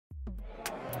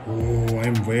Oh,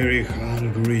 I'm very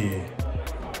hungry.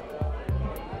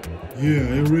 Yeah,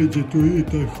 I'm ready to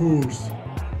eat a horse.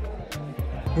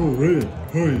 Oh, Red,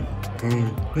 hi.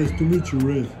 Hi, nice to meet you,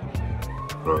 Red.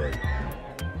 Hi.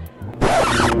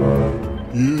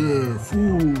 Yeah,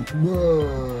 food,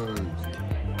 nice.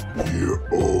 Your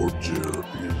order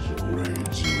is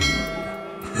ready.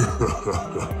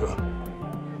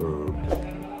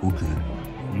 Okay.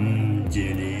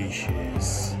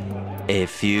 Delicious. A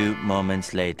few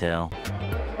moments later.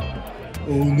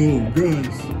 Oh no,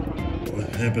 guys.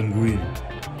 What happened, Green?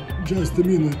 Just a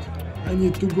minute. I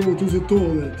need to go to the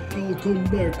toilet. I'll come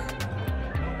back.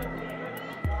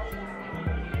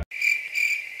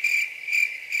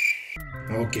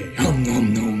 Okay. Nom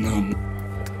nom nom.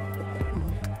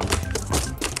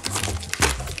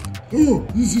 Oh,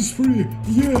 this is free.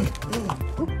 Yeah.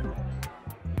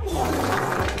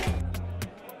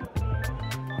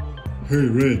 Hey,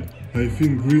 Red. I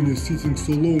think Green is sitting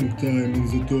so long time in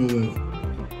the toilet.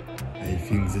 I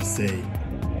think the same.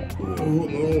 Oh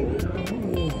no.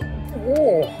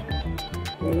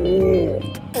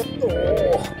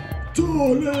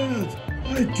 Toilet!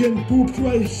 I can poop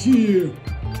right here.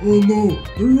 Oh no,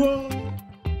 run!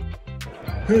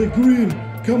 Hey Green,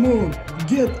 come on,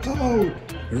 get out!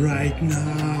 Right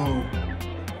now!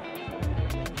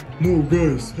 No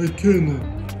guys, I cannot.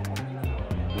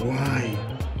 Why?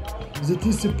 The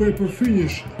tissue paper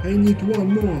finish. I need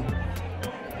one more.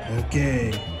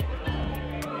 Okay.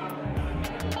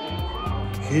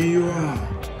 Here you are.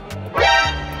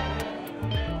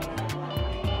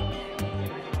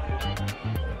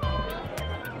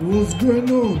 What's going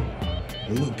on?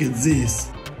 Look at this.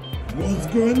 What's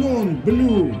going on,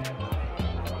 Blue?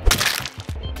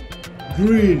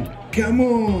 Green, come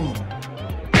on.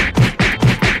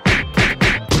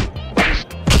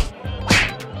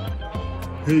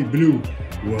 Hey Blue,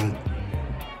 what?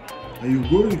 Are you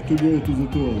going to go to the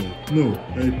toilet? No,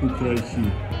 I put right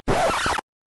here.